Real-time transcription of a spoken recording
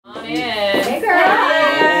in. Hey, girl.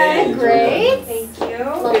 Hey. Great. Thank you.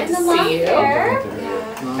 Loving the long hair.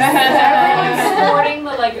 Everyone's sporting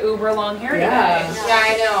the like uber long hair today. Yeah,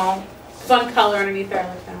 I know. Fun color underneath there, I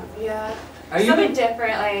like that. Yeah. Are you Something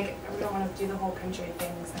different, like, we don't want to do the whole country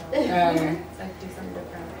thing, so it's like do something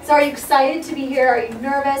different. So are you excited to be here? Are you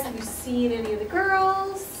nervous? Have you seen any of the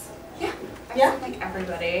girls? Yeah. I've Yeah? seen, like,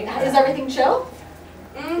 everybody. Is everything chill?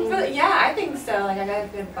 But yeah, I think so. Like, I got a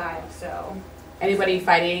good vibe, so. Anybody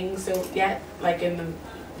fighting so yet? Like in the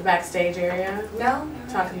backstage area? No.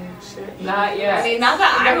 Talking shit? Not yet. I mean, not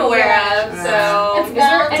that I'm aware of, so. Is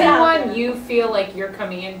there anyone you feel like you're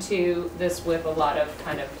coming into this with a lot of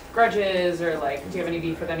kind of grudges or like, do you have any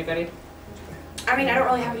beef with anybody? I mean, I don't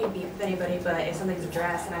really have any beef with anybody, but if something's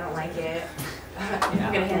addressed and I don't like it,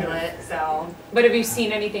 I'm gonna handle it, so. But have you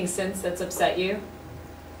seen anything since that's upset you?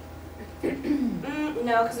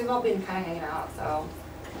 No, because we've all been kind of hanging out, so.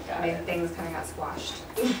 I mean, things kind of got squashed.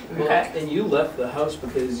 Well, Okay. and you left the house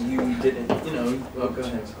because you didn't, you know, oh, go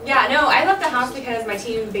ahead. Yeah, no, I left the house because my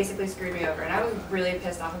team basically screwed me over, and I was really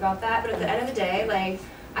pissed off about that. But at the end of the day, like,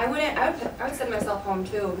 I would send myself home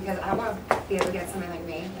too because I don't want to be able to get somebody like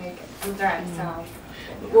me. Like, I'm a threat, so.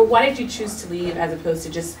 Well, why did you choose to leave as opposed to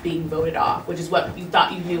just being voted off, which is what you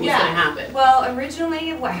thought you knew was going to happen? Well,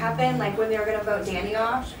 originally what happened, like when they were going to vote Danny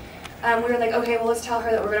off, we were like, okay, well, let's tell her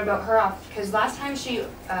that we're going to vote her off. Because last time she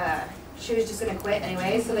was just going to quit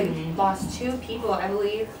anyway, so they lost 2 people, I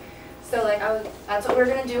believe. So like, that's what we were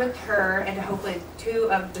going to do with her, and hopefully 2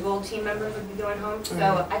 of the gold team members would be going home. So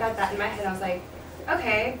I got that in my head. I was like,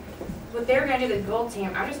 okay, what they were going to do to the gold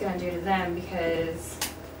team, I'm just going to do to them because,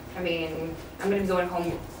 I mean, I'm going to be going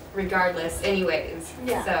home regardless anyways.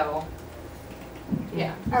 Yeah. So,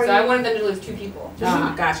 yeah. Are So I you- wanted them to lose 2 people.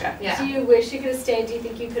 Gotcha. Yeah. Do you wish you could have stayed? Do you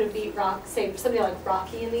think you could have beat say somebody like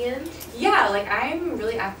Rocky in the end? Yeah, like I'm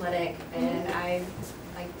really athletic and I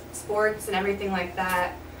like sports and everything like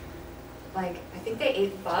that. Like I think they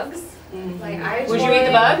ate bugs. Like I Would you eat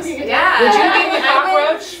the bugs? Yeah. Would you eat the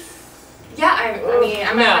cockroach? Yeah, I mean,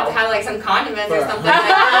 I might have to have like some condiments or something like What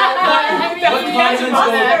that. condiments go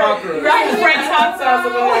with cockroach? Right, Frank's hot sauce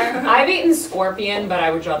over there. I've eaten scorpion, but I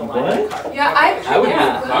would draw the line at cockroach. Yeah, I would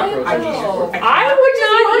Yeah. eat cockroach. I would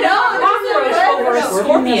not eat a cockroach over a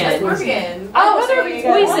scorpion. Scorpion. Oh, so whether you it's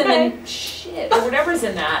go, poison okay. and shit or whatever's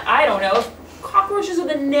in that. I don't know. Cockroaches are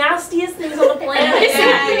the nastiest things on the planet.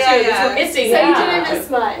 Yeah. Missing. So you Yeah. didn't miss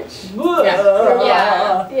much.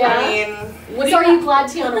 Yeah. Yeah. I mean, So are you glad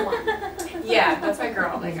Tiana won? yeah, that's my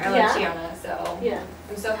girl. Like I love Tiana, so Yeah.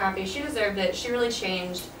 I'm so happy. She deserved it. She really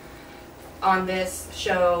changed on this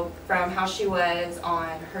show from how she was on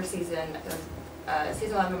her season,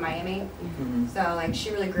 season 11 in Miami. So like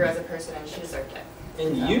she really grew as a person and she deserved it.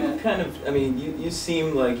 And you kind of, I mean, you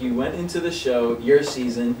seem like you went into the show, your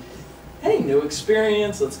season, hey, new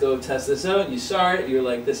experience, let's go test this out. You saw it, you're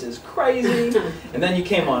like, this is crazy. And then you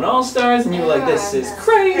came on All Stars and you were like, this is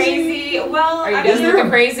crazy. Crazy. Well, Are you I done mean, looking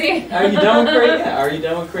crazy? Are you done with crazy? Are you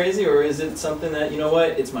done with crazy, or is it something that, you know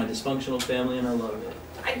what, it's my dysfunctional family and I love it?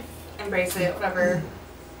 I embrace it, whatever.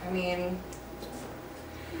 I mean,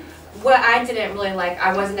 what I didn't really like,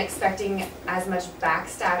 I wasn't expecting as much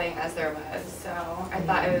backstabbing as there was. So I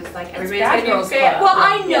thought it was like everybody's bad gonna girls be fair. club. Well,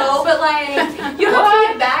 I know, but like you don't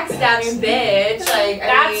have to be a backstabbing bitch. Like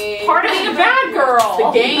That's part of being a bad girl.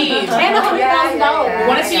 The game. And $100,000. I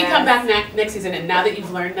want to see you yes. come back next season, and now that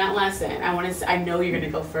you've learned that lesson, I know you're going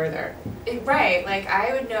to go further. Right, like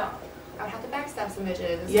I would know. I would have to backstab some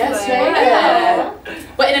bitches. Yes,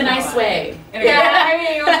 but, but in a nice way. yeah, I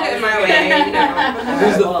mean, it was in my way, you know.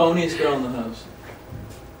 Who's the phoniest girl in the house?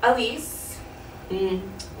 Elise.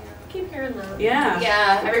 Keep hearing that. Yeah.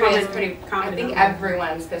 Yeah, everybody's pretty I confident. think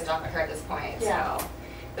everyone's pissed off at her at this point. Yeah. So,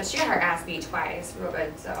 but she got her ass beat twice, real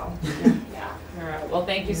good. So, yeah. All right. Well,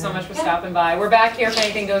 thank you so much for stopping by. We're back here if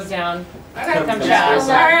anything goes down. Okay, Come chat. All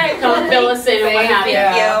right, come fill us in and what Thank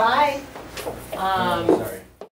happened. you. Bye.